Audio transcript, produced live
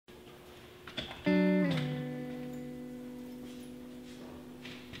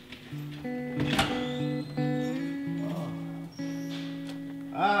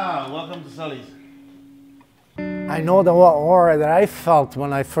Welcome to Sully's. I know the aura that I felt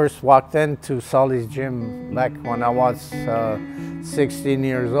when I first walked into Sully's gym back when I was 16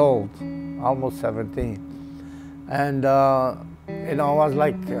 years old, almost 17. And you know, I was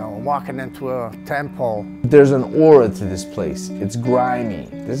like walking into a temple. There's an aura to this place. It's grimy.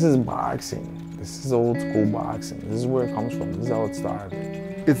 This is boxing. This is old school boxing. This is where it comes from. This is how it started.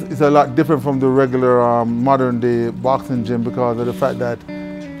 It's a lot different from the regular modern day boxing gym because of the fact that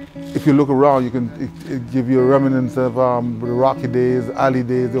if you look around, it give you a remnants of the Rocky days, Ali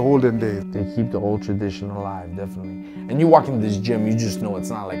days, the Holden days. They keep the old tradition alive, definitely. And you walk into this gym, you just know it's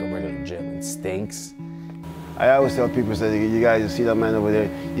not like a regular gym. It stinks. I always tell people, say, you guys see that man over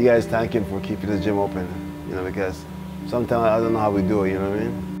there, you guys thank him for keeping the gym open, you know, because sometimes I don't know how we do it, you know what I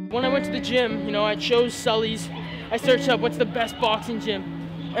mean? When I went to the gym, you know, I chose Sully's. I searched up what's the best boxing gym,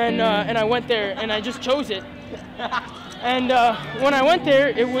 and I went there and I just chose it. And when I went there,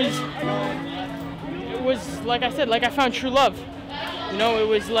 it was like I said, like I found true love. You know, it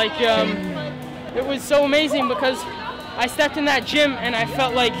was like, it was so amazing because I stepped in that gym and I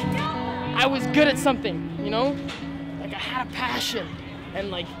felt like I was good at something, you know? Like I had a passion and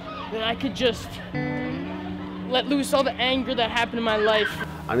like that I could just let loose all the anger that happened in my life.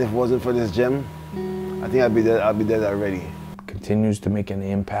 And if it wasn't for this gym, I think I'd be dead already. Continues to make an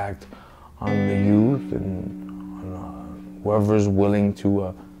impact on the youth and whoever's willing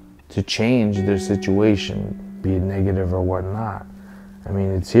to change their situation, be it negative or whatnot. I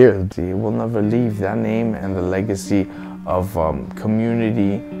mean, it's here. It will never leave. That name and the legacy of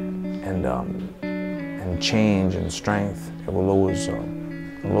community and change and strength. It will always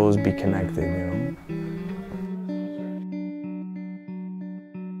be connected, you know.